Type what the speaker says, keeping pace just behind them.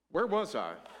Where was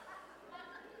I?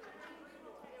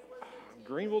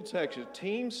 Greenville, Texas.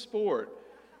 Team sport.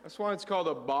 That's why it's called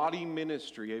a body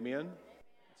ministry. Amen?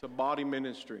 It's a body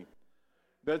ministry.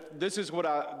 But this is what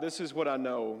I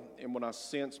know and what I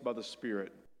sense by the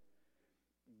Spirit.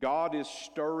 God is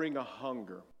stirring a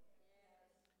hunger.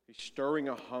 He's stirring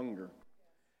a hunger.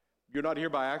 You're not here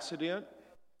by accident.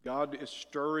 God is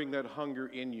stirring that hunger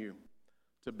in you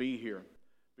to be here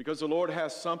because the Lord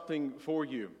has something for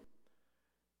you.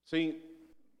 See,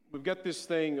 we've got this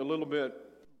thing a little bit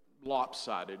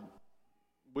lopsided.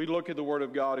 We look at the Word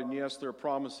of God, and yes, there are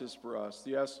promises for us.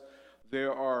 Yes,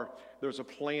 there's a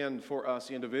plan for us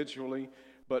individually,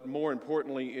 but more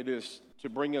importantly, it is to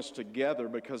bring us together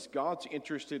because God's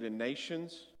interested in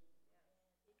nations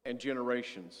and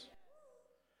generations.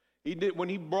 When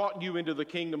He brought you into the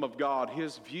kingdom of God,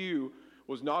 His view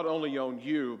was not only on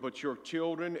you, but your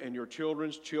children and your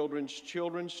children's children's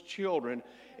children's children,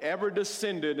 ever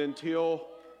descended until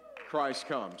Christ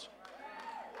comes.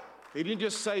 He didn't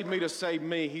just save me to save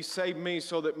me. He saved me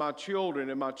so that my children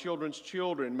and my children's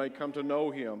children may come to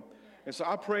know Him. And so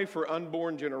I pray for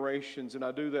unborn generations, and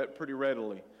I do that pretty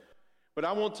readily. But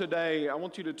I want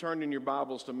you to turn in your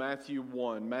Bibles to Matthew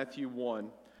 1. Matthew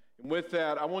 1. And with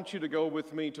that, I want you to go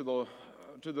with me to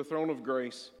the throne of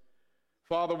grace.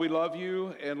 Father, we love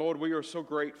you, and Lord, we are so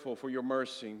grateful for your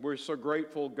mercy. We're so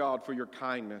grateful, God, for your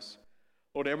kindness.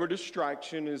 Lord, every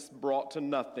distraction is brought to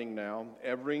nothing now.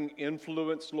 Every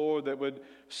influence, Lord, that would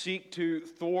seek to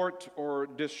thwart or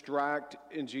distract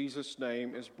in Jesus'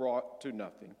 name is brought to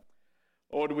nothing.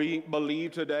 Lord, we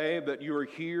believe today that you are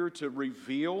here to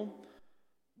reveal,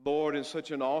 Lord, in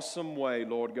such an awesome way,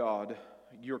 Lord God,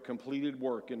 your completed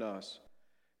work in us.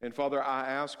 And Father, I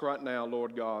ask right now,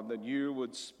 Lord God, that you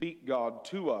would speak, God,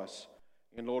 to us.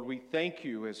 And Lord, we thank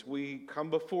you as we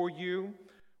come before you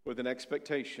with an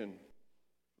expectation,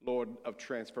 Lord, of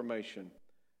transformation.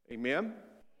 Amen?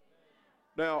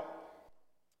 Now,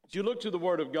 as you look to the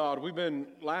Word of God,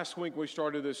 last week we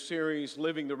started this series,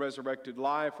 Living the Resurrected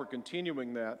Life. We're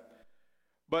continuing that.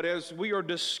 But as we are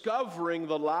discovering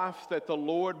the life that the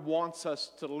Lord wants us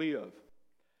to live.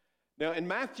 Now, in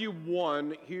Matthew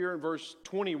 1, here in verse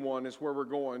 21 is where we're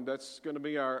going. That's going to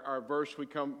be our verse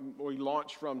we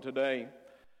launch from today.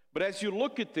 But as you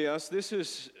look at this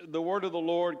is the word of the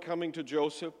Lord coming to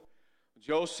Joseph.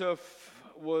 Joseph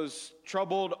was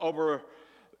troubled over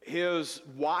his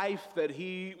wife that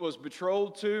he was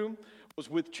betrothed to, was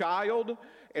with child,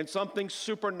 and something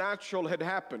supernatural had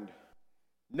happened.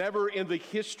 Never in the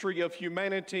history of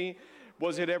humanity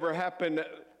was it ever happened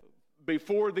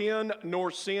before then, nor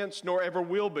since, nor ever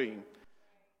will be.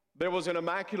 There was an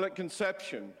immaculate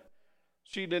conception.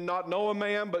 She did not know a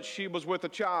man, but she was with a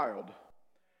child.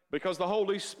 Because the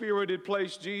Holy Spirit had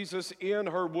placed Jesus in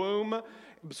her womb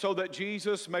so that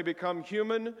Jesus may become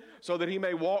human, so that he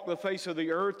may walk the face of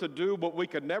the earth to do what we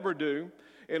could never do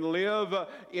and live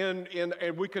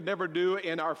and we could never do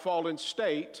in our fallen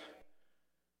state,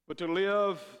 but to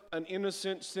live an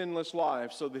innocent, sinless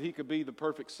life so that he could be the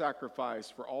perfect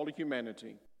sacrifice for all of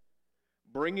humanity,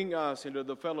 bringing us into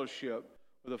the fellowship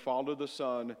with the Father, the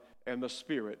Son, and the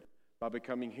Spirit by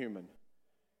becoming human.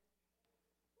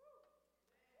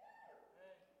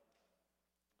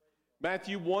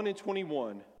 Matthew 1 and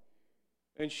 21.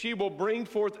 And she will bring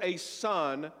forth a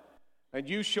son, and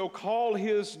you shall call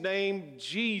his name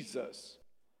Jesus,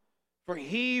 for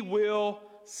he will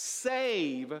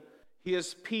save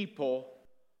his people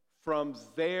from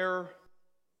their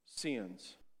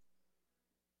sins.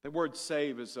 The word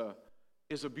save is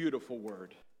a beautiful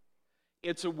word.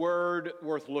 It's a word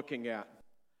worth looking at.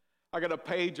 I got a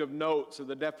page of notes of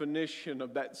the definition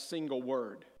of that single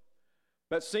word.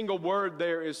 That single word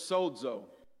there is sozo.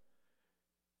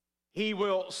 He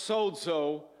will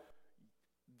sozo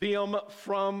them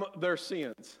from their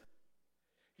sins.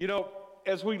 You know,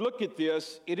 as we look at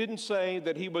this, it didn't say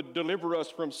that he would deliver us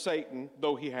from Satan,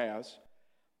 though he has.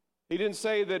 He didn't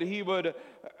say that he would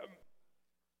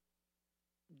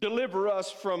deliver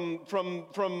us from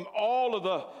all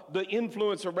of the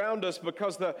influence around us,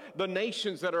 because the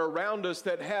nations that are around us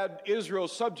that had Israel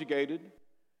subjugated.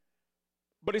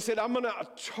 But he said, I'm going to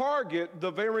target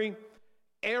the very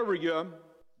area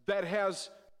that has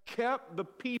kept the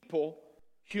people,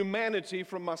 humanity,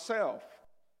 from myself.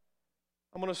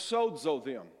 I'm going to sozo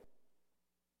them.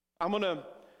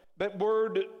 That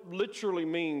word literally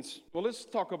means, well, let's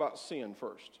talk about sin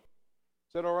first.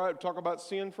 Is that all right? Talk about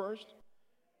sin first?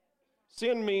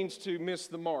 Sin means to miss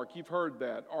the mark. You've heard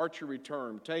that archery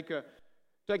term. Take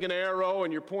an arrow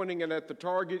and you're pointing it at the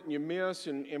target and you miss,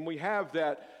 and we have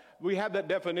that. We have that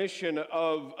definition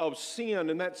of sin,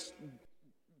 and that's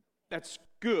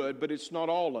good, but it's not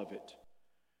all of it.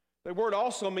 The word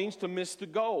also means to miss the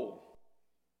goal,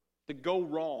 to go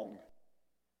wrong.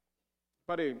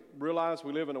 Anybody realize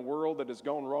we live in a world that has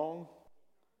gone wrong?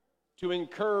 To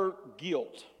incur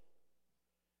guilt.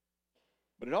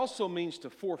 But it also means to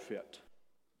forfeit.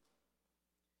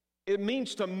 It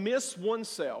means to miss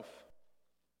oneself.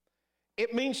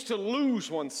 It means to lose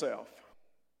oneself.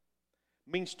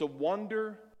 It means to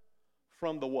wander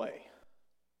from the way.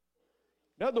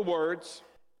 In other words,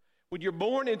 when you're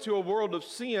born into a world of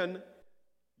sin,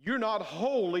 you're not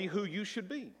wholly who you should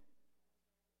be.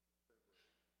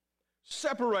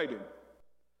 Separated.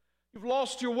 You've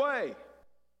lost your way.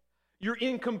 You're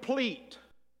incomplete.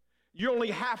 You're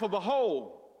only half of a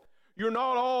whole. You're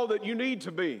not all that you need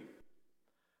to be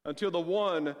until the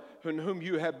one in whom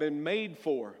you have been made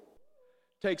for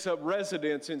takes up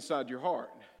residence inside your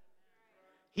heart.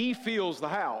 He fills the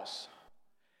house.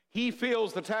 He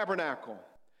fills the tabernacle.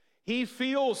 He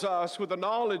fills us with the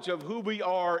knowledge of who we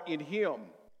are in Him.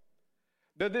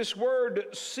 That this word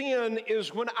sin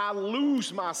is when I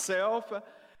lose myself.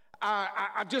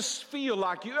 I just feel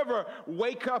like, you ever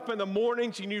wake up in the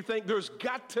mornings and you think there's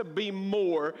got to be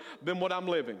more than what I'm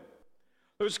living.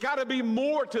 There's got to be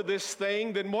more to this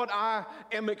thing than what I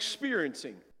am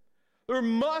experiencing. There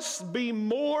must be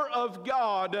more of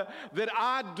God that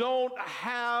I don't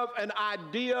have an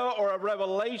idea or a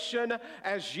revelation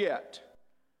as yet.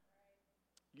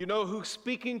 You know who's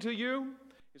speaking to you?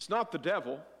 It's not the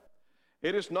devil.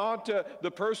 It is not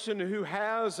the person who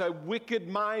has a wicked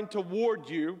mind toward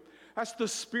you. That's the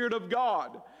Spirit of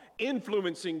God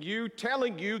influencing you,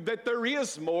 telling you that there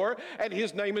is more, and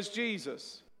His name is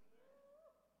Jesus.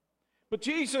 But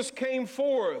Jesus came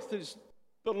forth, as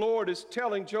the Lord is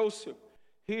telling Joseph.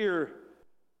 Here,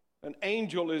 an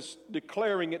angel is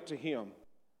declaring it to him.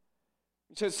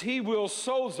 It says, He will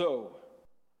sozo.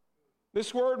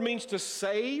 This word means to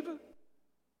save.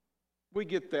 We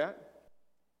get that.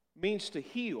 It means to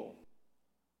heal.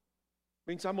 It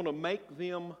means I'm going to make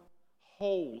them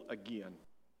whole again.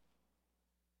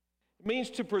 It means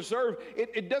to preserve.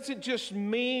 It doesn't just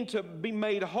mean to be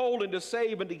made whole and to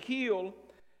save and to heal.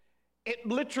 It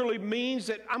literally means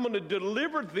that I'm going to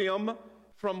deliver them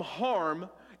from harm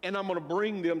and I'm going to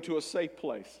bring them to a safe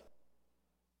place.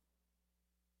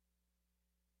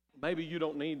 Maybe you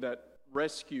don't need that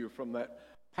rescue from that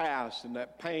past and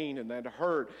that pain and that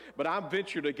hurt, but I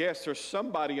venture to guess there's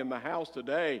somebody in the house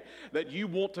today that you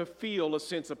want to feel a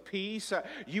sense of peace.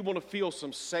 You want to feel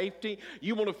some safety.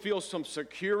 You want to feel some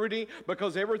security,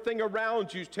 because everything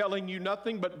around you is telling you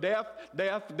nothing but death,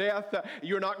 death, death.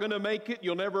 You're not going to make it.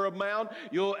 You'll never amount.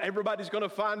 Everybody's going to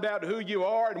find out who you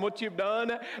are and what you've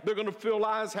done. They're going to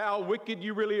realize how wicked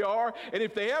you really are, and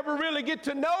if they ever really get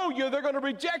to know you, they're going to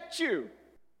reject you.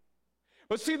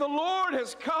 But see, the Lord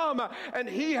has come and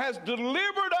He has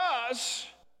delivered us.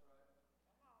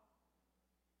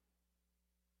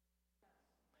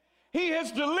 He has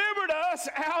delivered us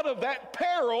out of that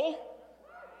peril.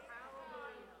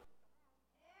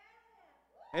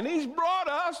 And He's brought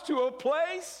us to a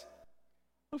place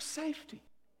of safety.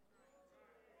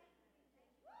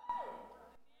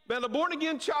 Now, the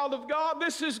born-again child of God,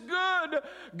 this is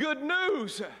good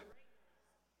news.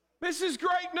 This is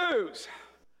great news.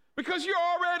 Because you're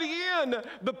already in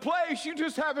the place, you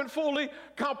just haven't fully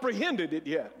comprehended it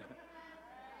yet.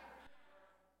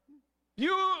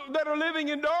 You that are living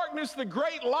in darkness, the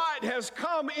great light has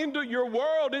come into your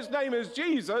world. His name is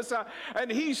Jesus.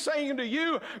 And He's saying to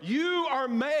you, you are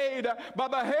made by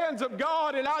the hands of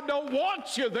God, and I don't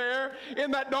want you there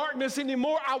in that darkness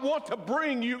anymore. I want to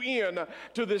bring you in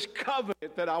to this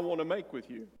covenant that I want to make with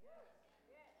you.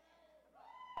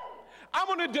 I'm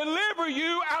going to deliver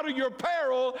you out of your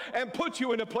peril and put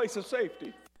you in a place of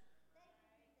safety.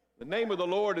 The name of the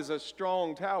Lord is a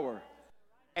strong tower.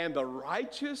 And the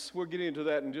righteous, we'll get into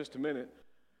that in just a minute,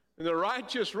 and the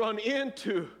righteous run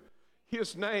into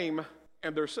His name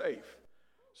and they're safe.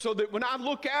 So that when I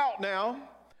look out now,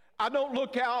 I don't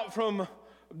look out from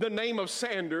the name of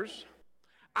Sanders.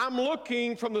 I'm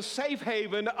looking from the safe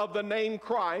haven of the name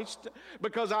Christ,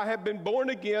 because I have been born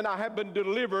again, I have been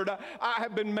delivered, I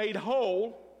have been made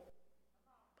whole.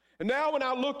 And now when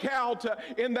I look out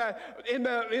in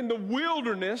the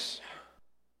wilderness,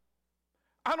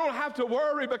 I don't have to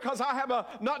worry, because I have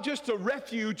not just a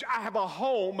refuge, I have a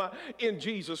home in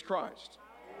Jesus Christ.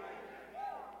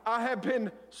 I have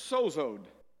been sozoed.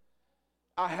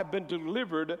 I have been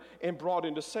delivered and brought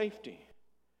into safety.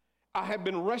 I have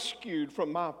been rescued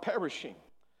from my perishing.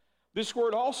 This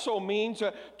word also means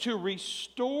to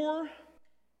restore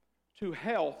to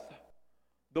health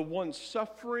the one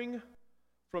suffering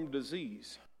from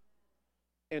disease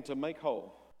and to make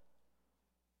whole.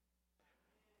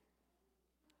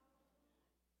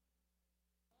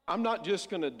 I'm not just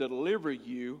going to deliver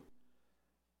you.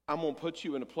 I'm going to put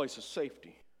you in a place of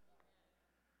safety.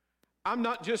 I'm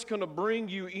not just going to bring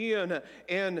you in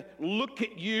and look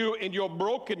at you in your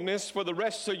brokenness for the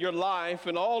rest of your life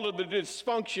and all of the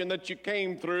dysfunction that you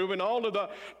came through and all of the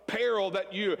peril that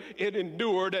it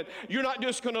endured. And you're not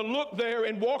just going to look there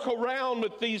and walk around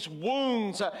with these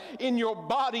wounds in your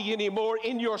body anymore,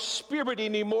 in your spirit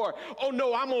anymore. Oh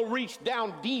no, I'm going to reach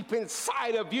down deep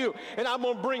inside of you and I'm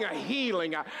going to bring a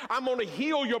healing. I'm going to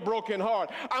heal your broken heart.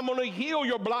 I'm going to heal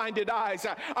your blinded eyes.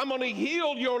 I'm going to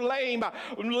heal your lame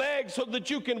legs so that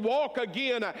you can walk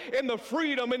again in the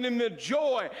freedom and in the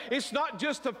joy. It's not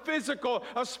just a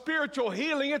spiritual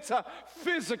healing, it's a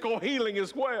physical healing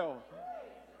as well.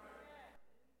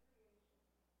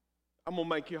 I'm going to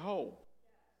make you whole.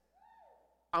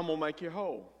 I'm going to make you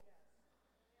whole.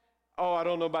 Oh, I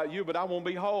don't know about you, but I want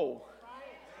to be whole.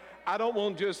 I don't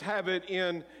want to just have it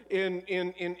in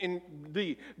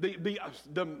the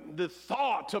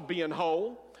thought of being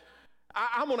whole.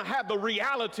 I'm going to have the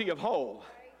reality of whole.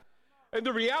 And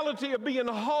the reality of being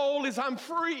whole is I'm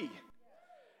free.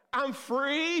 I'm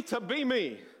free to be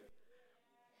me.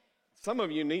 Some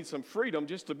of you need some freedom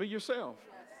just to be yourself.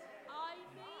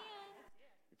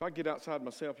 If I get outside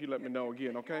myself, you let me know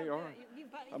again, okay? All right.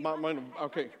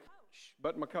 Okay. Shh,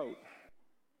 button my coat.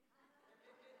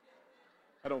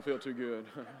 I don't feel too good.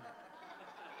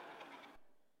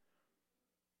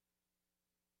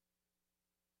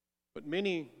 But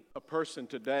many a person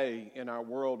today in our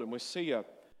world, and we're seeing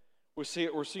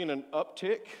an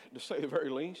uptick, to say the very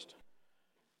least.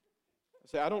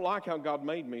 I say, I don't like how God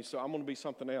made me, so I'm going to be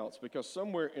something else. Because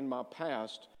somewhere in my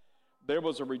past, there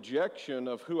was a rejection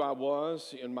of who I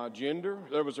was in my gender.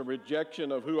 There was a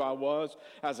rejection of who I was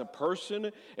as a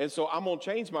person. And so I'm going to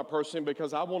change my person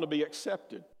because I want to be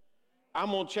accepted. I'm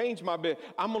going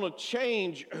to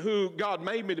change who God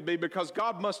made me to be because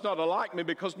God must not have liked me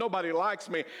because nobody likes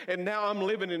me. And now I'm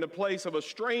living in a place of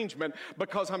estrangement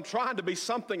because I'm trying to be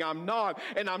something I'm not.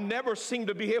 And I never seem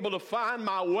to be able to find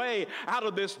my way out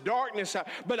of this darkness.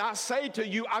 But I say to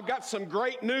you, I've got some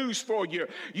great news for you.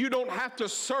 You don't have to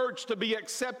search to be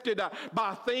accepted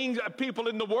by people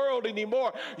in the world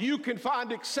anymore. You can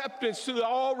find acceptance to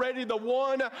already the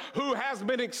one who has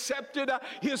been accepted.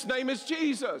 His name is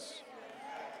Jesus.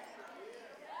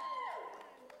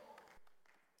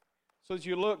 So as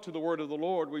you look to the word of the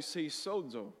Lord, we see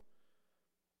sozo.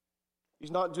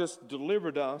 He's not just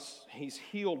delivered us, he's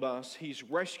healed us, he's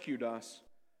rescued us,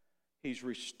 he's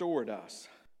restored us.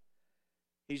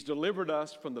 He's delivered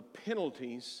us from the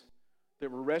penalties that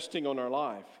were resting on our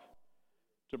life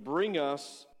to bring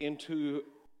us into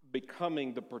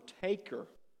becoming the partaker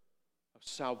of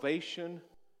salvation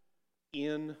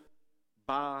in,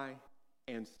 by,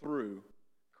 and through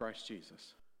Christ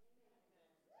Jesus.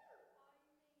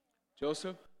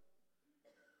 Joseph,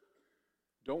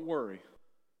 don't worry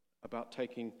about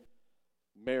taking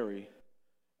Mary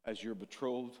as your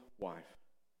betrothed wife.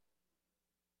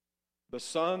 The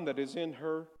son that is in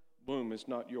her womb is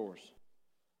not yours.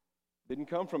 It didn't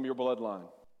come from your bloodline.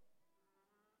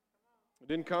 It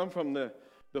didn't come from the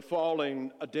falling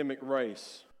Adamic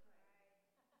race.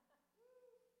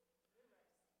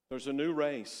 There's a new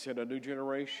race and a new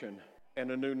generation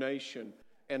and a new nation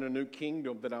and a new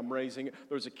kingdom that I'm raising.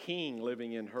 There's a king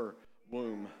living in her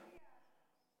womb.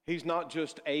 He's not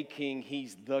just a king,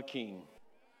 he's the king.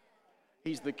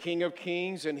 He's the King of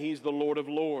Kings and he's the Lord of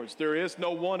Lords. There is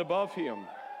no one above him.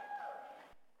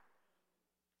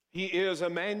 He is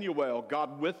Emmanuel,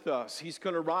 God with us. He's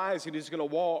going to rise and he's going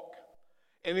to walk.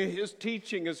 And his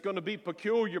teaching is going to be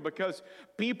peculiar because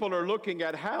people are looking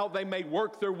at how they may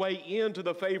work their way into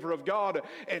the favor of God,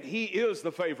 and he is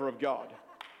the favor of God.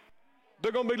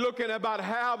 They're going to be looking about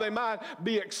how they might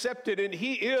be accepted, and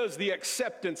he is the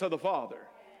acceptance of the Father.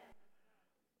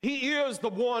 He is the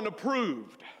one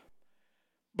approved.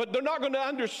 But they're not going to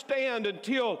understand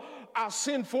until I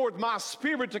send forth my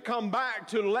Spirit to come back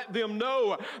to let them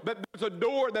know that there's a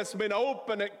door that's been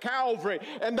opened at Calvary,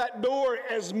 and that door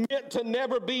is meant to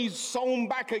never be sewn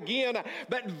back again.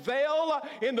 That veil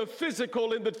in the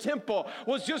physical in the temple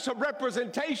was just a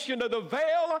representation of the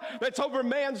veil that's over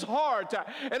man's heart.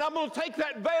 And I'm going to take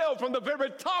that veil from the very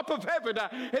top of heaven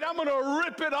and I'm going to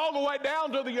rip it all the way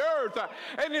down to the earth.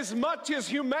 And as much as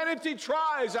humanity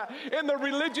tries in the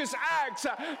religious acts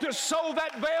to sew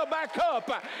that veil back up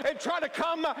and try to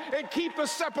come and keep a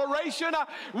separation,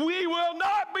 we will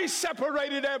not be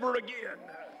separated ever again.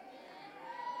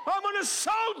 I'm going to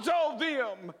sozo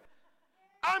them.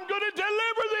 I'm going to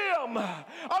deliver them.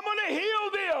 I'm going to heal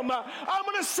them. I'm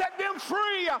going to set them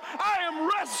free. I am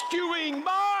rescuing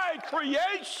my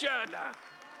creation.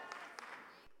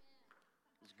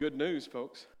 It's good news,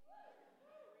 folks.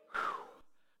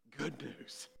 good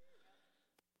news.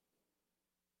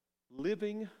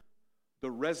 Living the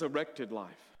resurrected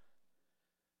life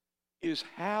is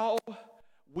how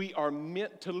we are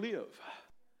meant to live.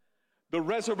 The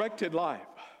resurrected life.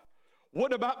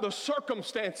 What about the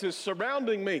circumstances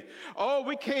surrounding me? Oh,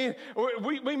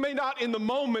 we may not in the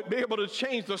moment be able to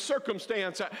change the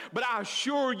circumstance, but I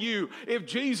assure you, if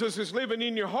Jesus is living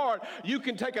in your heart, you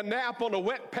can take a nap on a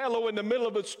wet pillow in the middle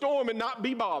of a storm and not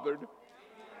be bothered.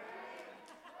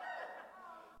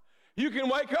 You can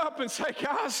wake up and say,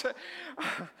 guys,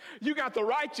 you got the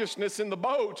righteousness in the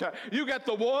boat. You got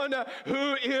the one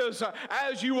who is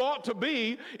as you ought to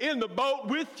be in the boat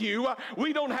with you.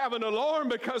 We don't have an alarm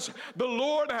because the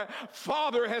Lord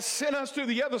Father has sent us to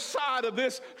the other side of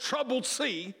this troubled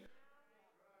sea.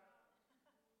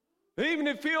 Even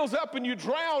if it fills up and you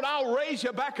drown, I'll raise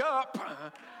you back up.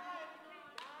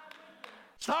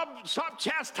 Stop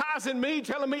chastising me,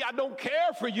 telling me I don't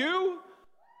care for you.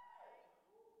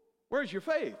 Where's your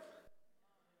faith?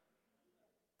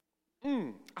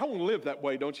 I want to live that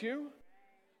way, don't you?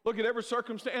 Look at every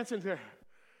circumstance and say,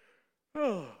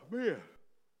 oh, man,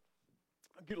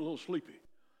 I get a little sleepy.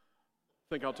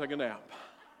 Think I'll take a nap.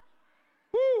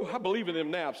 Woo, I believe in them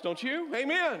naps, don't you?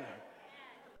 Amen.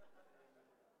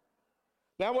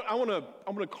 Now, I want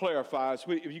to clarify.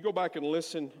 If you go back and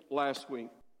listen last week,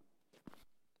 I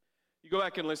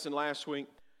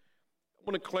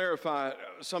want to clarify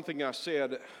something I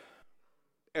said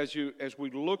as we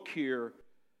look here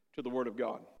to the Word of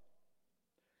God.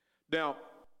 Now,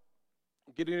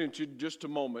 getting into just a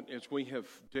moment as we have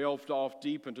delved off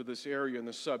deep into this area and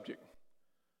the subject.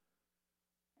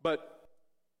 But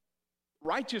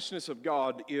righteousness of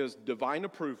God is divine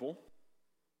approval.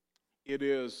 It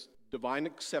is divine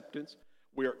acceptance.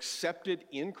 We are accepted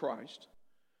in Christ.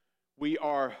 We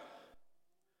are,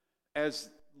 as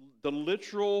the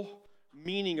literal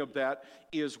meaning of that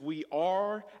is, we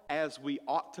are as we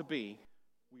ought to be.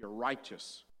 We are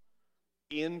righteous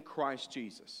in Christ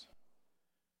Jesus.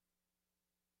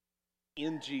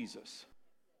 In Jesus.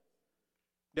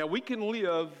 Now, we can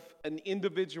live an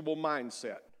individual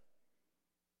mindset.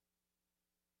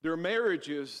 There are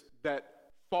marriages that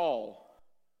fall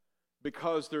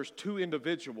because there's two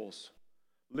individuals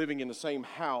living in the same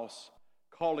house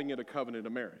calling it a covenant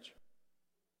of marriage.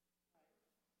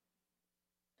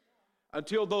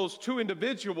 Until those two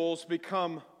individuals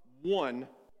become one,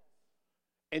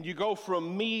 and you go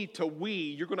from me to we,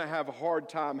 you're going to have a hard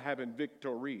time having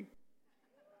victory.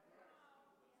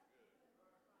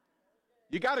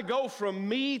 You got to go from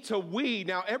me to we.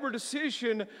 Now, every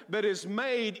decision that is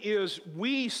made is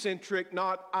we-centric,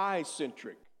 not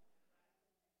I-centric.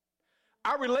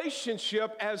 Our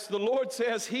relationship, as the Lord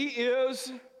says, He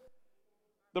is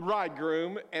the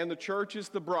bridegroom and the church is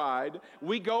the bride.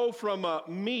 We go from a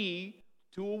me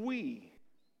to a we.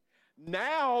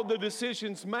 Now the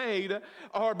decisions made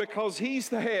are because He's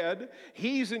the head,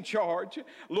 He's in charge.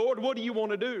 Lord, what do you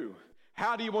want to do?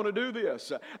 How do you want to do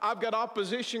this? I've got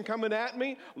opposition coming at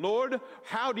me. Lord,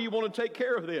 how do you want to take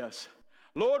care of this?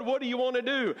 Lord, what do you want to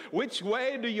do? Which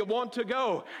way do you want to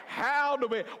go?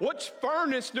 Which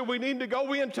furnace do we need to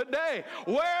go in today?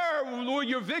 Where will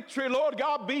your victory, Lord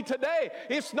God, be today?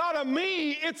 It's not a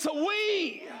me, it's a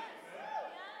we.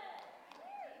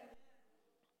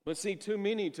 But see, too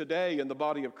many today in the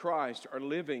body of Christ are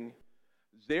living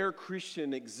their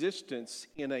Christian existence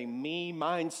in a me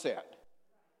mindset.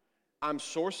 I'm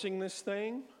sourcing this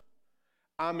thing.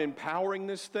 I'm empowering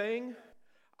this thing.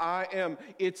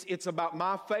 It's about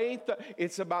my faith.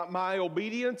 It's about my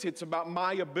obedience. It's about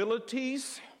my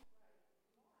abilities.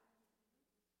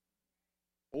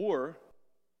 Or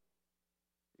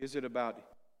is it about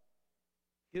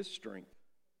His strength,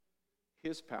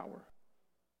 His power,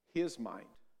 His might,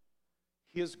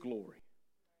 His glory,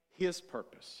 His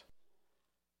purpose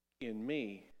in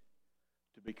me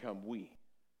to become we?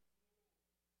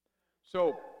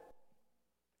 So,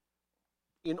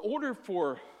 in order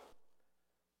for,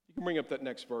 you can bring up that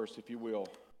next verse if you will.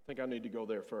 I think I need to go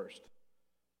there first.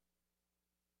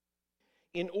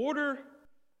 In order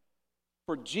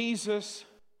for Jesus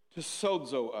to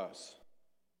sozo us,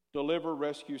 deliver,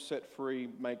 rescue, set free,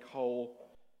 make whole,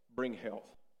 bring health.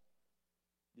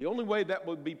 The only way that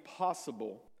would be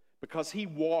possible, because He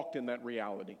walked in that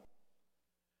reality.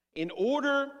 In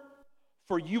order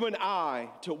for you and I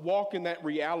to walk in that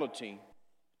reality,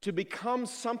 to become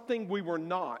something we were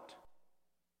not,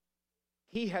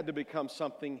 He had to become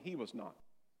something He was not.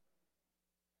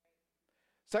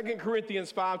 2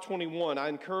 Corinthians 5:21, I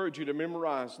encourage you to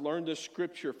memorize, learn this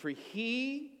scripture. For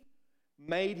He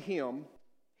made Him,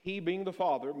 He being the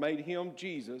Father, made Him,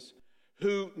 Jesus,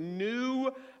 who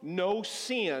knew no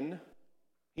sin,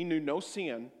 He knew no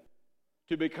sin,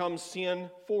 to become sin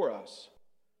for us.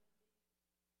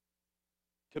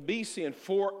 To be sin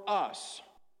for us,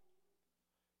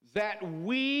 that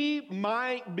we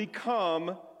might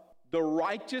become the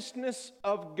righteousness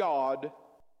of God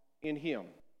in him.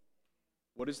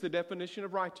 What is the definition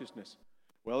of righteousness?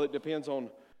 Well, it depends on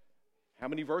how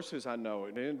many verses I know.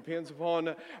 It depends upon,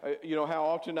 how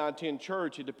often I attend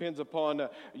church. It depends upon,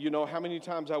 how many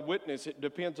times I witness. It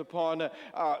depends upon,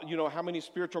 how many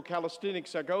spiritual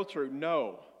calisthenics I go through.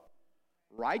 No.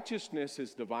 Righteousness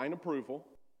is divine approval,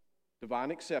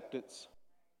 divine acceptance.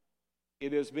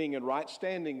 It is being in right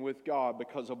standing with God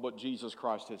because of what Jesus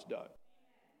Christ has done.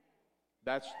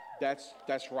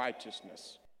 That's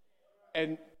righteousness.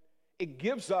 And it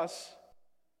gives us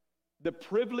the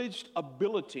privileged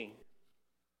ability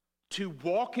to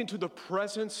walk into the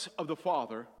presence of the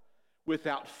Father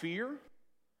without fear,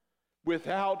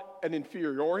 without an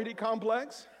inferiority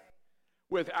complex,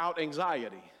 without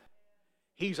anxiety.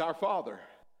 He's our Father.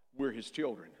 We're his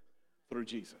children through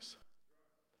Jesus.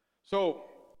 So,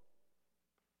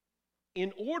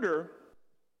 in order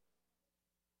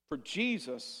for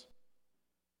Jesus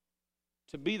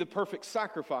to be the perfect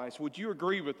sacrifice, would you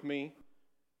agree with me?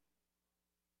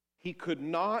 He could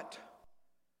not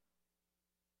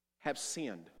have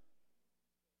sinned.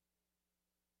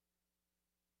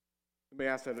 Let me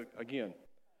ask that again.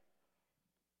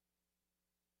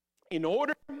 In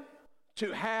order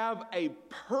to have a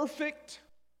perfect,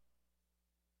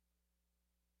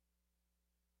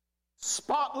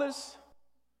 spotless,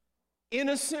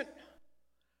 innocent,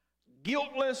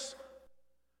 guiltless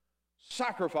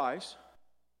sacrifice,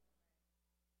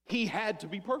 he had to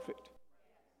be perfect.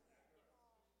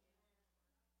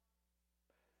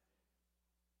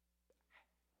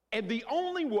 And the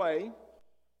only way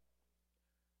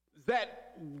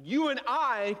that you and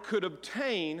I could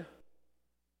obtain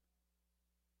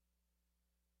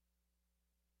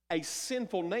a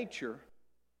sinful nature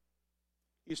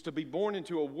is to be born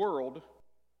into a world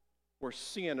where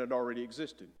sin had already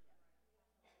existed.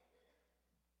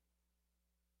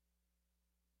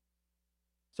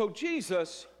 So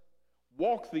Jesus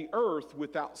walked the earth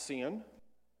without sin,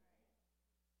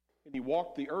 and he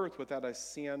walked the earth without a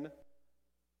sin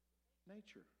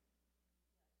nature.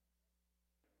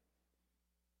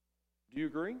 Do you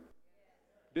agree?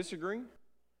 Disagree?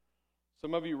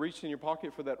 Some of you reached in your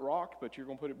pocket for that rock, but you're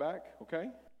going to put it back, okay?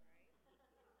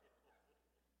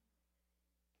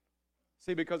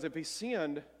 See, because if he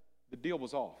sinned, the deal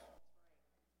was off.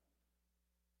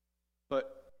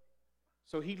 But,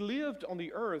 so he lived on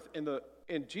the earth,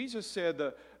 and Jesus said,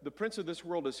 the prince of this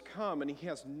world has come, and he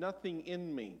has nothing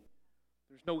in me.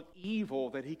 There's no evil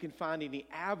that he can find any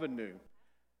avenue.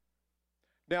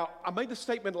 Now, I made the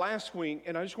statement last week,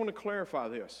 and I just want to clarify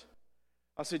this.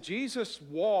 I said, Jesus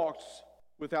walks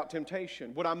without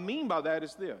temptation. What I mean by that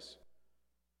is this.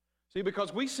 See,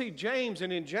 because we see James,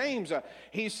 and in James,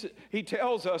 he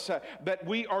tells us that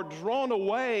we are drawn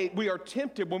away, we are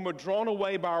tempted when we're drawn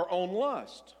away by our own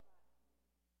lust.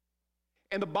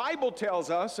 And the Bible tells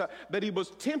us that he was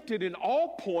tempted in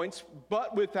all points,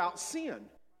 but without sin.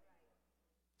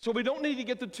 So we don't need to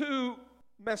get the two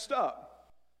messed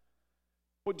up.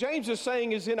 What James is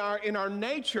saying is in our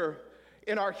nature,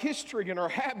 in our history, in our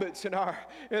habits, in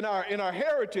our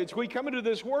heritage, we come into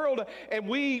this world and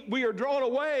we are drawn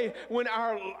away when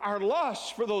our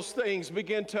lusts for those things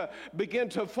begin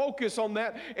to focus on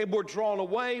that, and we're drawn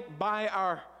away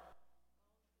by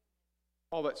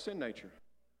all that sin nature.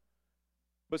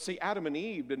 But see, Adam and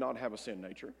Eve did not have a sin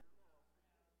nature,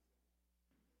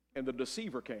 and the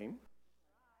deceiver came,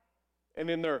 and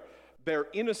in their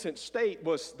innocent state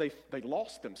was they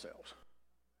lost themselves.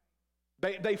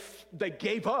 They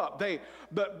gave up.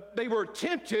 They were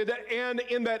tempted, and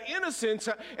in that innocence,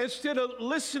 instead of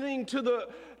listening to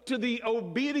the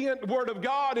obedient word of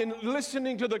God and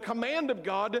listening to the command of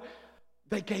God,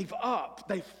 they gave up.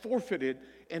 They forfeited,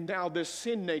 and now this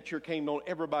sin nature came on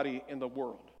everybody in the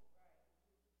world.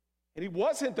 And it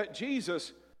wasn't that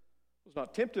Jesus was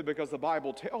not tempted, because the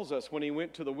Bible tells us when he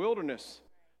went to the wilderness,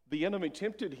 the enemy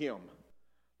tempted him.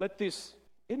 Isn't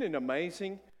it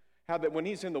amazing how that when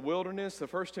he's in the wilderness, the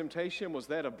first temptation was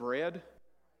that of bread?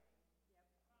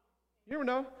 You ever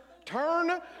know?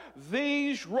 Turn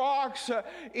these rocks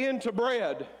into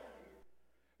bread.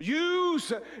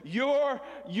 Use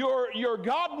your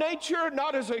God nature,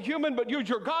 not as a human, but use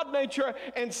your God nature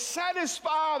and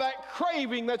satisfy that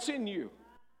craving that's in you.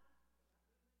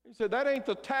 He said, that ain't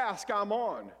the task I'm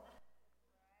on.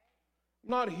 I'm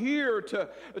not here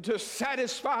to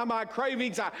satisfy my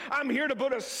cravings. I'm here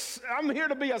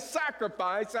to be a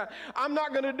sacrifice. I'm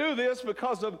not going to do this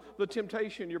because of the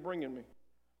temptation you're bringing me.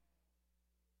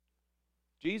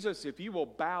 Jesus, if you will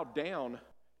bow down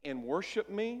and worship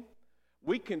me,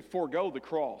 we can forego the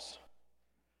cross.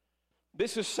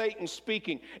 This is Satan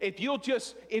speaking. If you'll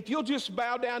just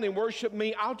bow down and worship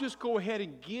me, I'll just go ahead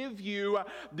and give you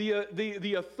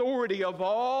the authority of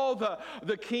all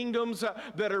the kingdoms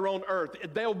that are on earth.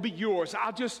 They'll be yours.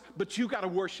 But you got to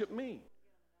worship me.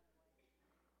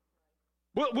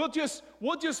 We'll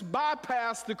just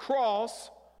bypass the cross.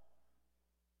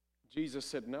 Jesus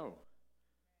said no.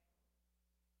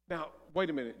 Now, wait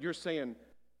a minute. You're saying,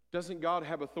 doesn't God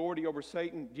have authority over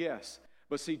Satan? Yes.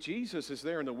 But see, Jesus is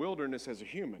there in the wilderness as a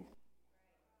human.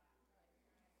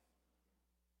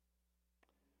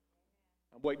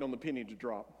 I'm waiting on the penny to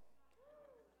drop.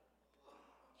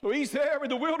 So he's there in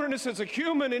the wilderness as a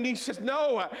human, and he says,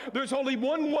 no, there's only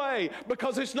one way,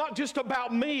 because it's not just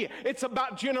about me. It's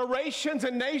about generations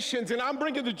and nations, and I'm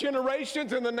bringing the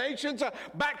generations and the nations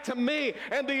back to me.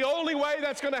 And the only way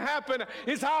that's going to happen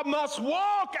is I must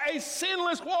walk a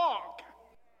sinless walk.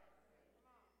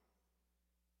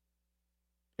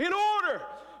 In order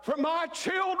for my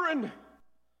children and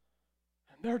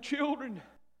their children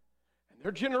and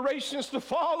their generations to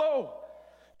follow,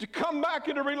 to come back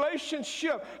in a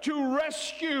relationship, to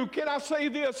rescue, can I say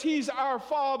this? He's our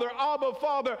Father, Abba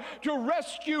Father, to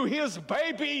rescue his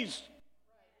babies.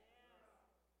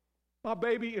 My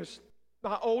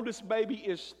oldest baby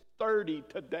is 30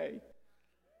 today.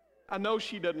 I know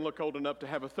she doesn't look old enough to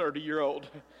have a 30-year-old.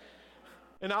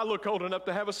 And I look old enough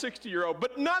to have a 60-year-old.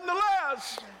 But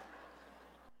nonetheless,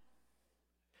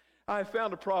 I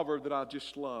found a proverb that I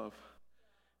just love.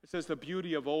 It says, the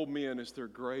beauty of old men is their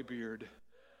gray beard.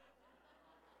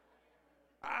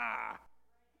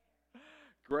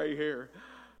 Gray hair.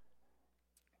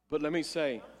 But let me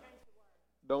say,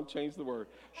 don't change the word.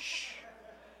 Shh.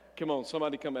 Come on,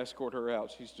 somebody come escort her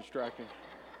out. She's distracting.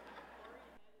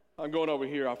 I'm going over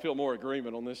here. I feel more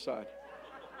agreement on this side.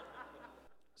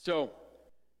 So,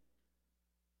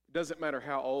 it doesn't matter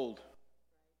how old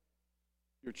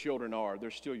your children are,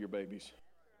 they're still your babies.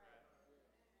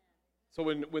 So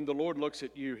when the Lord looks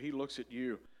at you, he looks at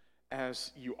you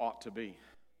as you ought to be.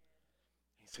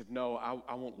 He said, no,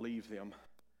 I won't leave them.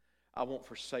 I won't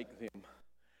forsake them.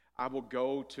 I will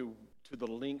go to the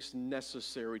lengths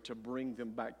necessary to bring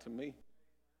them back to me.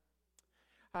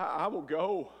 I will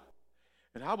go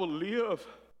and I will live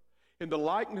in the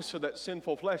likeness of that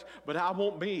sinful flesh, but I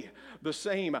won't be the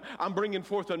same. I'm bringing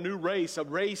forth a new race, a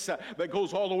race that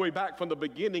goes all the way back from the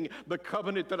beginning, the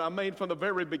covenant that I made from the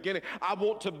very beginning. I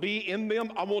want to be in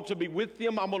them. I want to be with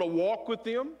them. I'm going to walk with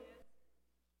them.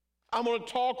 I'm going to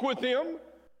talk with them.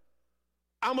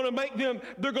 I'm going to make them,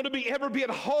 they're going to be ever be at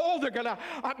whole.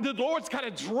 The Lord's got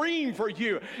a dream for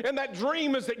you. And that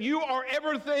dream is that you are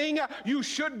everything you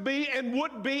should be and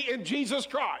would be in Jesus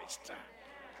Christ.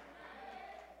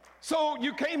 So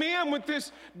you came in with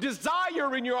this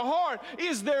desire in your heart.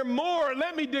 Is there more?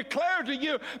 Let me declare to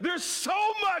you, there's so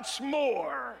much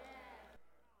more.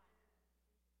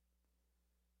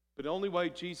 But the only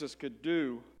way Jesus could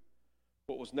do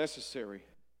what was necessary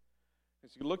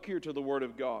is you look here to the Word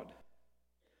of God.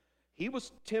 He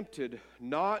was tempted,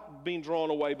 not being drawn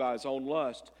away by his own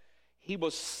lust. He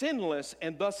was sinless,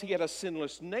 and thus he had a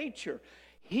sinless nature.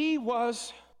 He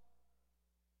was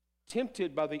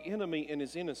tempted by the enemy in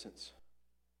his innocence.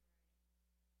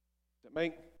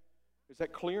 Is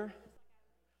that clear?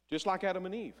 Just like Adam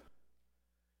and Eve.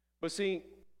 But see,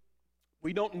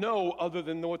 we don't know other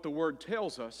than what the Word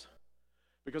tells us.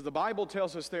 Because the Bible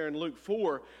tells us there in Luke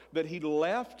 4 that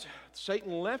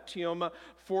Satan left him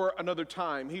for another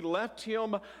time. He left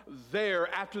him there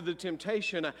after the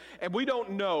temptation. And we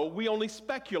don't know, we only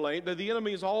speculate that the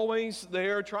enemy is always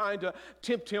there trying to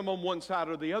tempt him on one side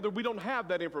or the other. We don't have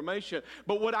that information.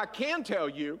 But what I can tell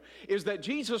you is that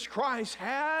Jesus Christ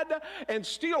had and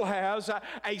still has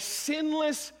a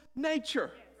sinless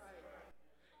nature.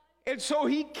 And so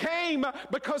he came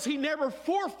because he never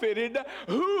forfeited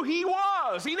who he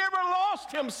was. He never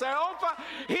lost himself.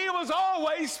 He was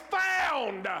always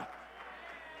found.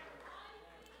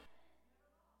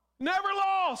 Never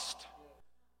lost.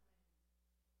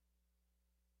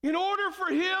 In order for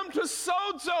him to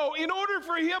sozo, in order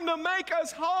for him to make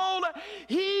us whole,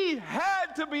 he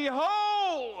had to be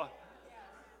whole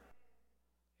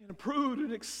and approved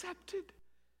and accepted.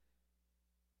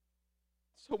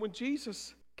 So when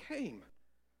Jesus came,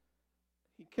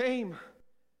 he came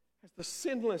as the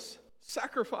sinless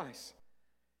sacrifice.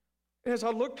 As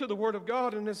I look to the Word of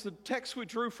God, and as the text we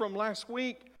drew from last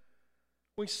week,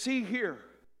 we see here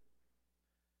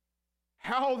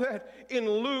how that in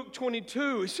Luke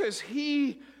 22, it says,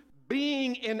 he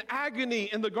being in agony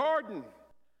in the garden,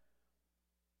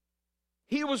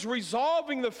 he was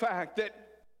resolving the fact that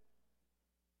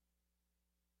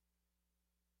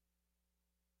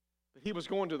He was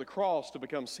going to the cross to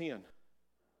become sin.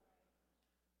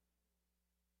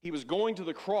 He was going to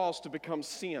the cross to become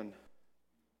sin.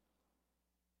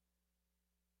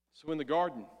 So in the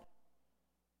garden,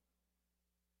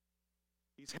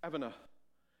 he's having a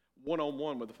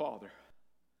one-on-one with the Father.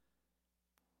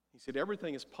 He said,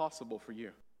 everything is possible for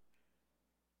you.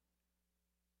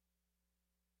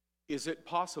 Is it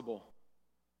possible?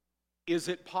 Is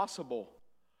it possible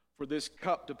for this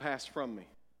cup to pass from me?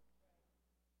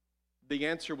 The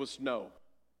answer was no.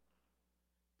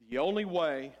 The only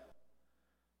way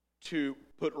to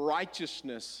put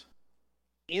righteousness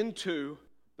into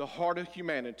the heart of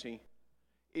humanity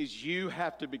is you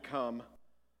have to become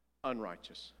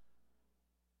unrighteous.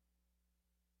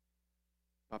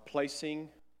 By placing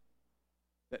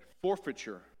that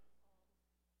forfeiture,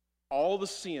 all the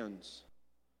sins,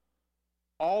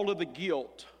 all of the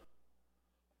guilt,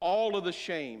 all of the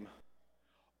shame,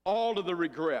 all of the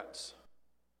regrets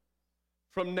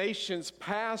from nations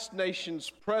past, nations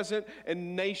present,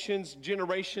 and nations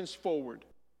generations forward.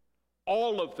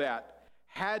 All of that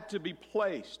had to be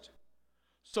placed.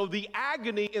 So the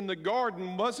agony in the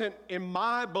garden wasn't, in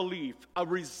my belief, a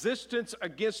resistance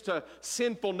against a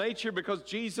sinful nature, because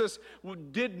Jesus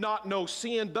did not know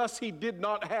sin, thus he did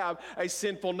not have a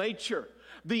sinful nature.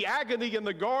 The agony in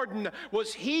the garden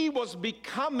was he was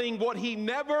becoming what he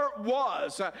never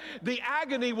was. The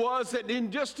agony was that in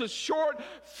just a short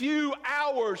few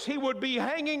hours he would be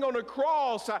hanging on a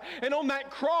cross, and on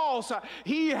that cross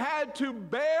he had to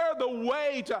bear the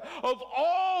weight of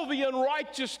all the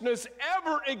unrighteousness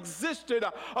ever existed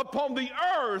upon the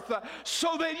earth,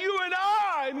 so that you and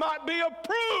I might be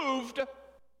approved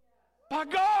by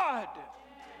God.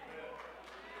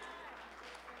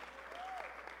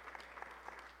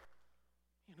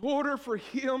 In order for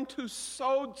him to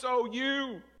sozo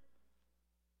you, to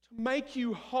make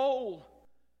you whole,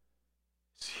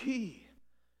 he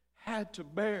had to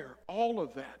bear all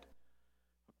of that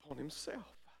upon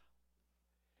himself.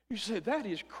 You say, that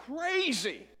is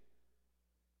crazy.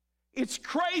 It's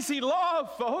crazy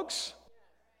love, folks.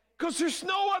 Because there's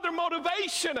no other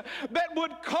motivation that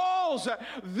would cause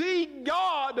the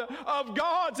God of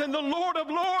gods and the Lord of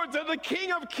lords and the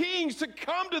King of kings to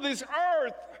come to this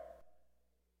earth.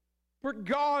 For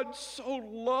God so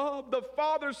loved, the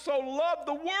Father so loved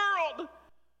the world,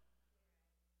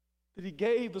 that he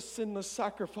gave the sinless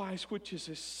sacrifice, which is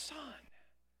his Son,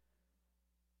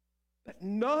 that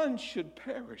none should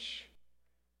perish,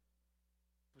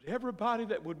 but everybody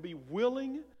that would be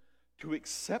willing to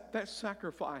accept that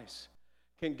sacrifice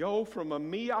can go from a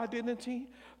me identity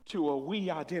to a we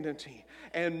identity,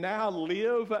 and now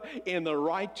live in the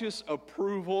righteous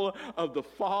approval of the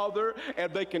Father,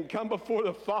 and they can come before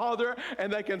the Father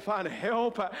and they can find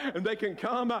help, and they can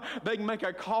come, they can make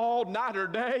a call night or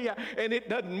day, and it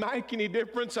doesn't make any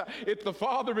difference if the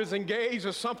Father is engaged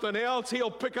or something else.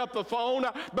 He'll pick up the phone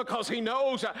because he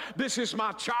knows this is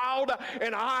my child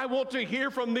and I want to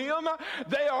hear from them.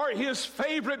 They are his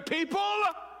favorite people.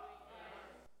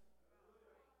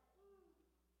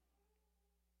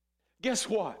 Guess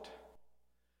what?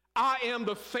 I am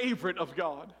the favorite of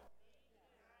God.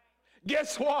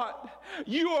 Guess what?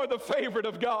 You are the favorite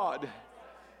of God.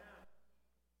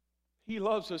 He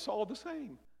loves us all the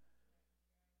same.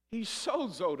 He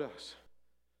sozoed us.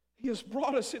 He has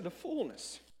brought us into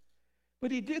fullness. But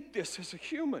he did this as a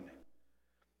human.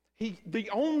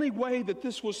 The only way that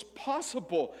this was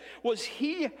possible was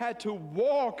he had to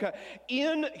walk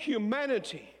in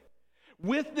humanity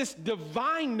with this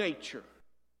divine nature,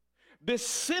 this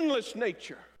sinless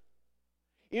nature,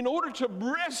 in order to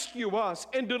rescue us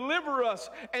and deliver us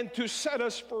and to set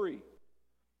us free.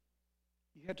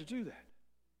 He had to do that.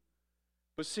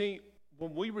 But see,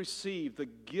 when we receive the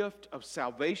gift of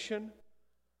salvation,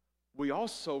 we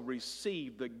also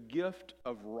receive the gift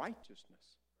of righteousness.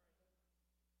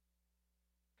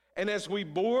 And as we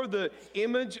bore the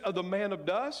image of the man of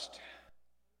dust,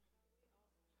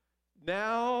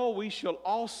 now we shall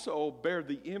also bear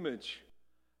the image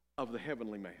of the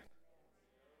heavenly man.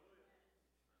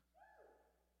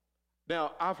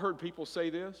 Now, I've heard people say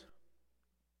this,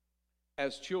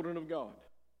 as children of God,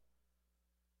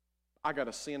 I got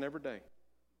to sin every day.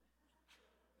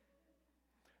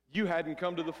 You hadn't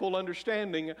come to the full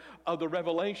understanding of the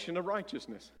revelation of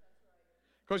righteousness,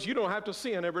 because you don't have to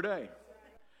sin every day.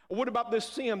 What about this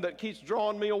sin that keeps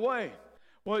drawing me away?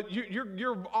 Well,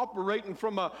 you're operating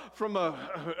from a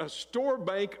store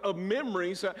bank of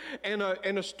memories and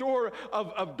a store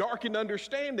of darkened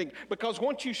understanding. Because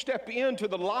once you step into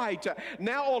the light,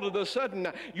 now all of a sudden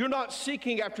you're not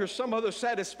seeking after some other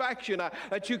satisfaction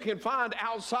that you can find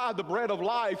outside the bread of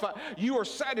life. You are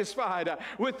satisfied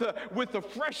with the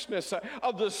freshness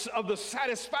of the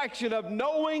satisfaction of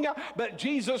knowing that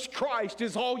Jesus Christ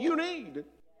is all you need.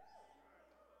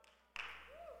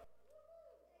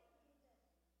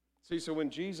 See, so when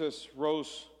Jesus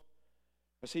rose,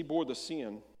 as he bore the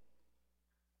sin,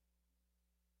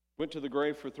 went to the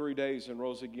grave for 3 days and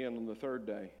rose again on the third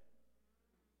day,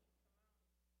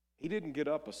 he didn't get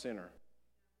up a sinner.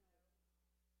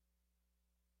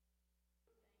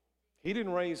 He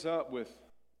didn't raise up with,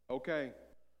 okay,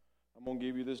 I'm going to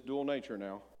give you this dual nature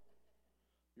now.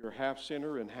 You're half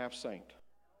sinner and half saint.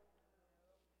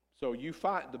 So you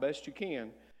fight the best you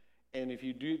can. And if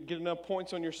you do get enough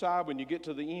points on your side, when you get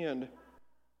to the end,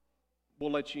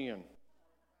 we'll let you in.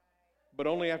 But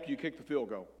only after you kick the field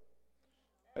goal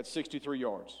at 63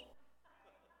 yards.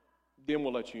 Then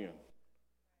we'll let you in.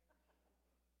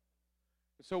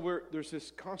 So there's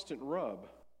this constant rub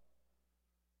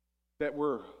that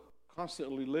we're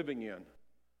constantly living in,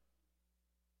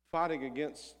 fighting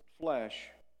against flesh,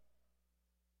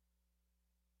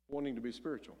 wanting to be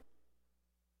spiritual.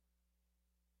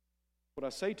 What I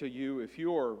say to you, if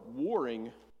you're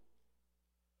warring,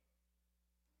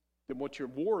 then what you're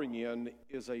warring in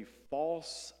is a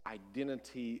false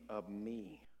identity of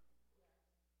me.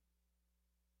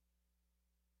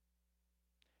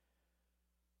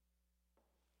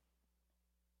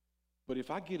 But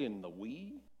if I get in the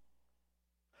we,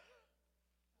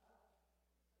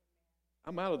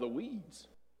 I'm out of the weeds.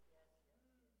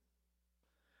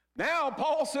 Now,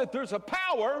 Paul said there's a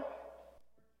power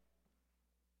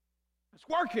that's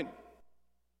working.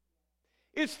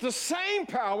 It's the same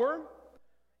power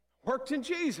worked in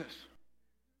Jesus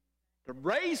to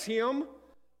raise him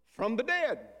from the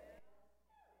dead.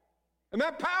 And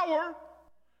that power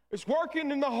is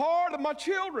working in the heart of my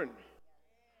children.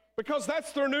 Because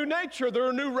that's their new nature. They're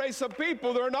a new race of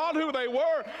people. They're not who they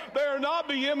were. They're not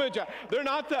the image. They're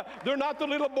not the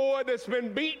little boy that's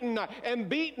been beaten and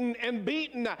beaten and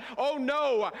beaten. Oh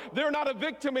no, they're not a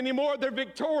victim anymore. They're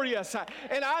victorious.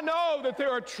 And I know that there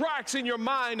are tracks in your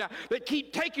mind that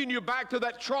keep taking you back to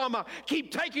that trauma, keep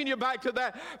taking you back to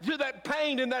that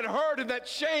pain and that hurt and that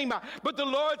shame. But the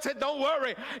Lord said, don't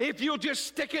worry. If you'll just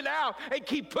stick it out and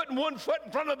keep putting one foot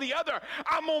in front of the other,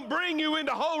 I'm going to bring you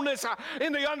into wholeness,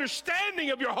 in the understanding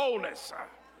of your wholeness.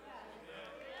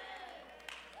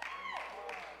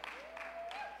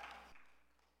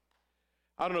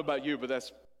 I don't know about you, but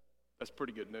that's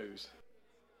pretty good news.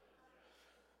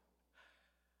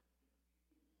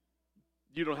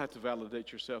 You don't have to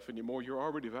validate yourself anymore. You're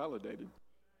already validated.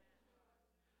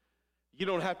 You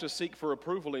don't have to seek for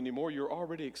approval anymore. You're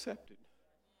already accepted.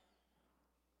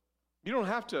 You don't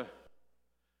have to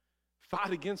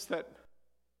fight against that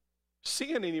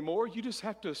sin anymore. You just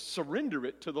have to surrender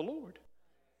it to the Lord.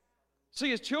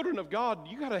 See, as children of God,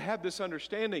 you got to have this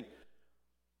understanding.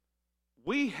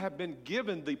 We have been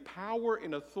given the power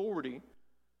and authority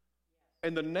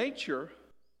and the nature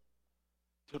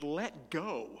to let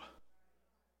go.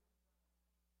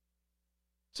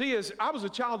 See, as I was a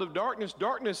child of darkness,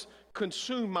 darkness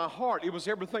consumed my heart. It was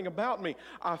everything about me.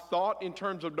 I thought in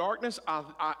terms of darkness.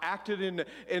 I acted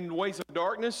in ways of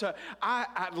darkness.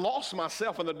 I lost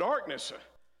myself in the darkness.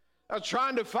 I was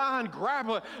trying to trying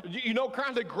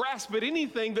to grasp at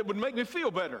anything that would make me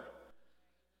feel better.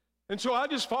 And so I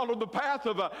just followed the path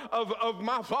of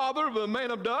my father, the man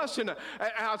of dust, and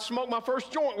I smoked my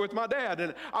first joint with my dad,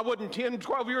 and I wasn't 10,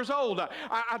 12 years old.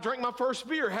 I drank my first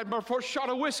beer, had my first shot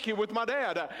of whiskey with my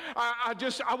dad.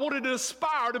 I wanted to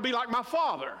aspire to be like my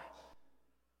father.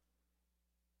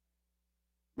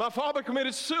 My father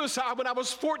committed suicide when I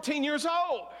was 14 years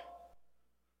old.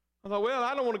 I thought, well,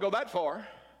 I don't want to go that far.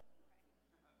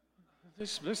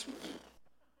 That's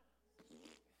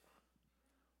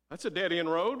a dead-end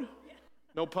road.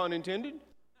 No pun intended.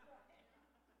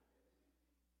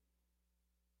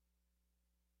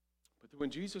 But when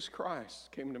Jesus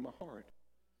Christ came into my heart,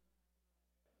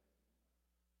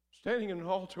 standing in an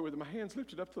altar with my hands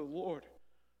lifted up to the Lord,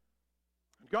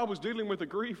 and God was dealing with the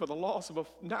grief of the loss of a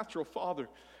natural father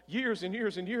years and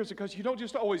years and years, because you don't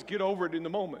just always get over it in the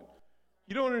moment.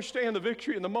 You don't understand the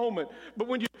victory in the moment. But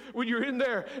when you're in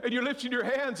there and you're lifting your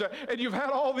hands and you've had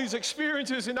all these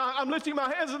experiences, and I'm lifting my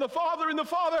hands to the Father, and the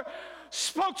Father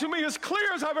spoke to me as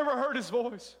clear as I've ever heard his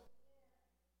voice.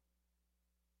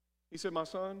 He said, my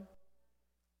son,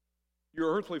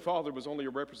 your earthly father was only a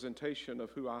representation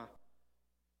of who I am.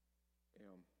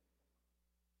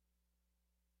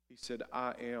 He said,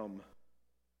 I am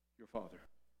your Father.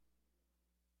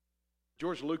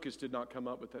 George Lucas did not come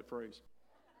up with that phrase.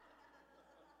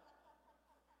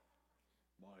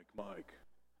 Mike,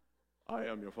 I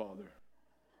am your Father.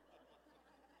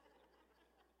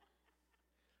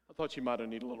 I thought you might have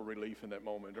needed a little relief in that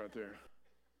moment right there.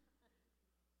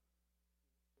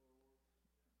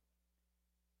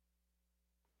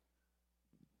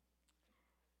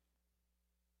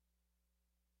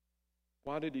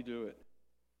 Why did he do it?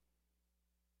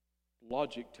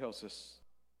 Logic tells us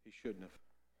he shouldn't have.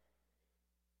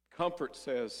 Comfort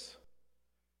says,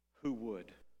 who would?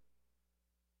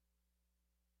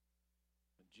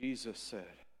 But Jesus said,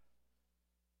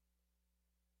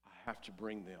 I have to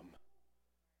bring them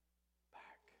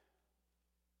back.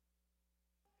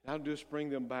 Not just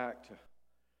bring them back to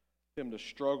them to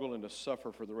struggle and to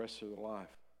suffer for the rest of their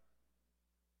life.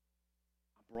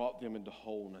 I brought them into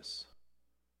wholeness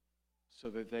so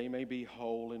that they may be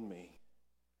whole in me.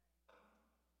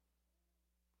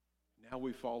 Now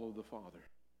we follow the Father.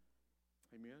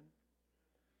 Amen.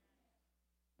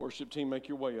 Worship team, make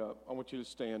your way up. I want you to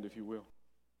stand, if you will.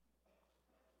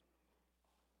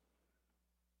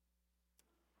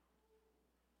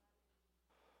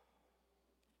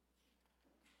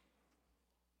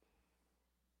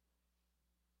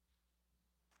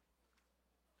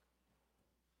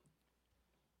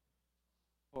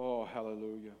 Oh,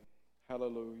 hallelujah.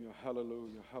 Hallelujah.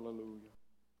 Hallelujah. Hallelujah.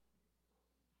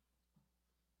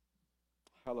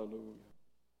 Hallelujah.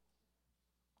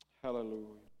 Hallelujah.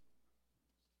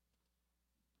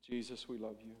 Jesus, we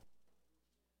love you.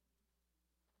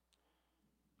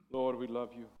 Lord, we love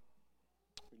you.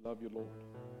 We love you, Lord.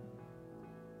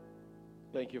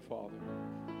 Thank you, Father.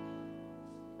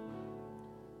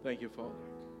 Thank you, Father.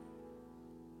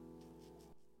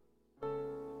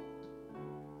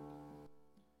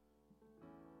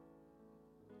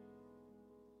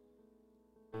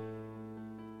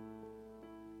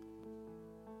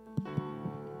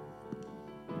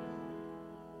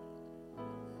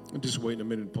 Just waiting a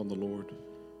minute upon the Lord.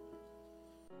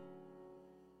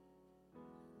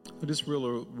 I just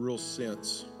real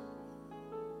sense.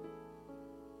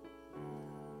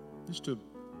 Just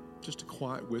a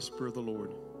quiet whisper of the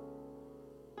Lord.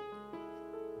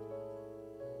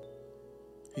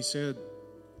 He said,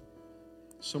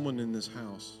 someone in this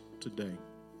house today,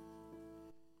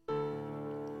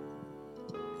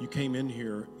 you came in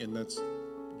here and that's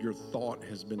your thought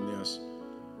has been this: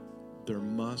 there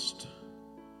must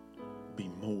be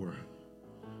more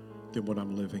than what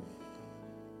I'm living.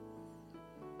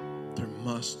 There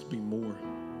must be more.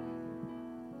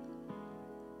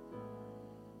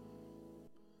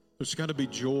 There's got to be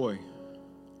joy.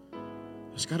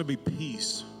 There's got to be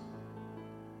peace.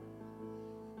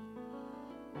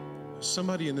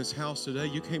 Somebody in this house today,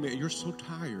 you came in, you're so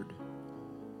tired.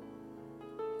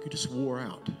 You just wore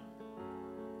out.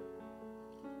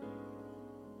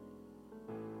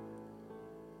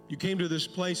 You came to this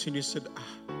place and you said,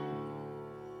 I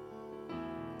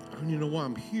don't even know why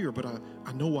I'm here, but I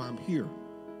know why I'm here.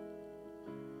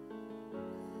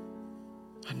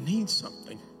 I need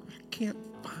something I can't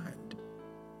find.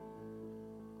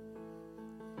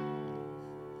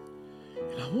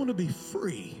 And I want to be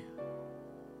free.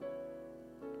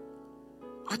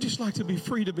 I just like to be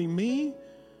free to be me.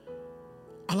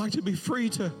 I like to be free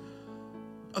to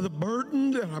the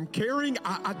burden that I'm carrying.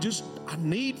 I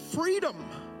need freedom.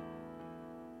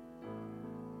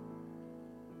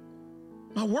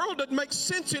 My world doesn't make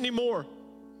sense anymore.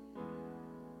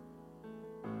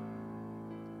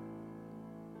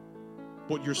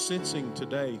 What you're sensing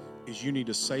today is you need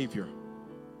a Savior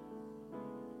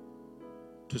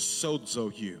to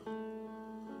sozo you,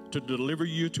 to deliver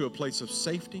you to a place of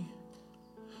safety,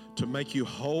 to make you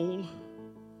whole,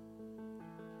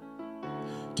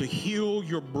 to heal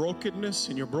your brokenness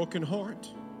and your broken heart.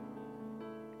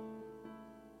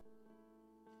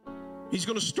 He's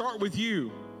going to start with you.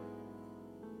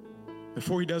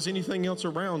 Before he does anything else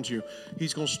around you,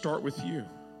 he's going to start with you.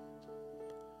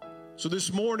 So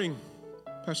this morning,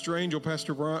 Pastor Angel,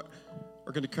 Pastor Brian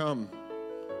are going to come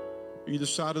either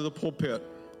side of the pulpit.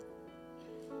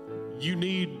 You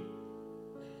need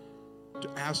to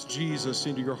ask Jesus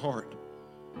into your heart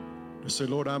to say,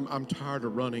 Lord, I'm tired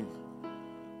of running.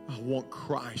 I want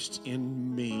Christ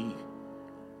in me.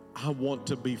 I want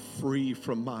to be free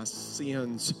from my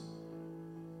sins.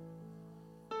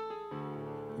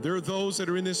 There are those that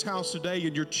are in this house today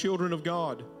and you're children of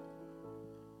God.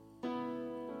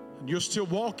 And you're still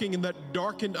walking in that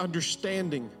darkened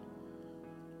understanding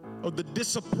of the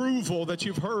disapproval that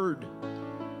you've heard.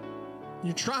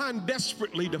 You're trying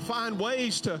desperately to find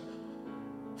ways to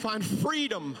find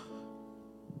freedom.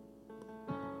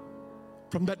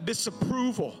 from that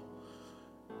disapproval,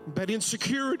 that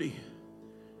insecurity.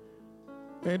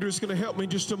 Andrew's going to help me in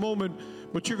just a moment,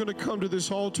 but you're going to come to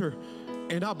this altar,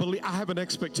 and I believe I have an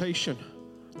expectation.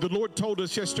 The Lord told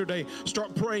us yesterday,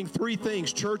 start praying 3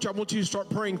 things. Church, I want you to start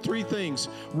praying 3 things.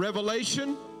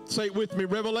 Revelation, say it with me,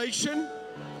 revelation,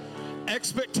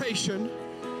 expectation,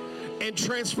 and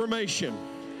transformation.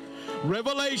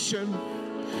 Revelation,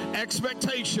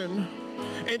 expectation,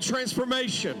 and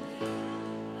transformation.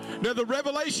 Now the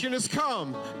revelation has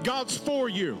come. God's for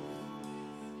you.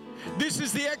 This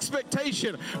is the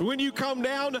expectation. When you come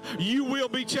down, you will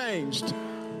be changed.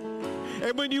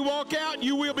 And when you walk out,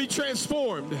 you will be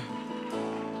transformed.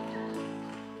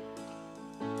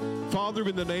 Father,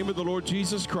 in the name of the Lord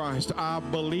Jesus Christ, I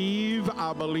believe.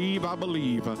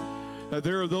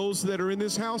 There are those that are in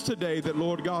this house today that,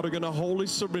 Lord God, are going to wholly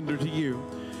surrender to you.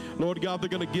 Lord God, they're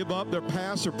going to give up their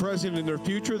past, their present, and their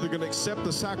future. They're going to accept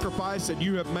the sacrifice that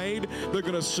you have made. They're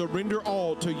going to surrender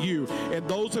all to you. And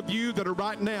those of you that are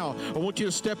right now, I want you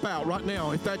to step out right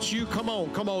now. If that's you, come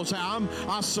on. Say,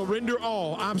 I surrender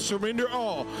all. I surrender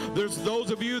all. There's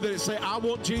those of you that say, I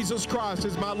want Jesus Christ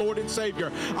as my Lord and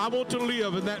Savior. I want to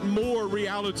live in that more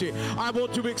reality. I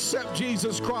want to accept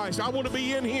Jesus Christ. I want to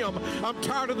be in Him. I'm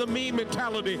tired of the me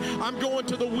mentality. I'm going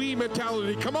to the we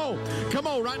mentality. Come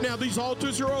on right now. These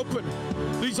altars are open.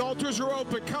 These altars are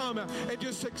open. Come and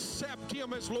just accept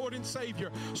Him as Lord and Savior.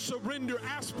 Surrender.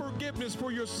 Ask forgiveness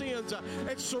for your sins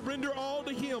and surrender all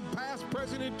to Him, past,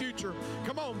 present, and future.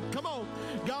 Come on.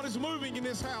 God is moving in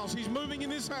this house. He's moving in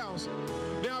this house.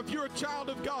 Now, if you're a child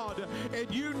of God and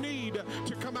you need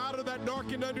to come out of that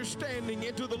darkened understanding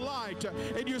into the light,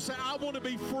 and you say, I want to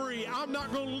be free. I'm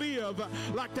not going to live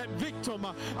like that victim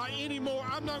anymore.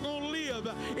 I'm not going to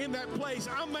live in that place.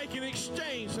 I'm making an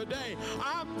exchange today.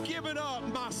 I'm giving up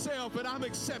myself and I'm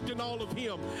accepting all of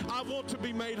Him. I want to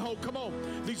be made whole. Come on.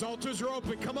 These altars are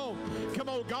open. Come on.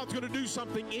 God's going to do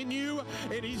something in you,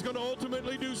 and He's going to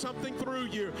ultimately do something through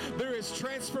you. There is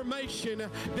transformation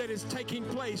that is taking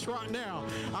place right now.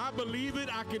 I believe it.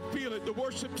 I can feel it. The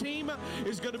worship team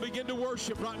is going to begin to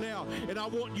worship right now, and I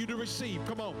want you to receive.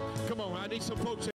 Come on. I need some folks.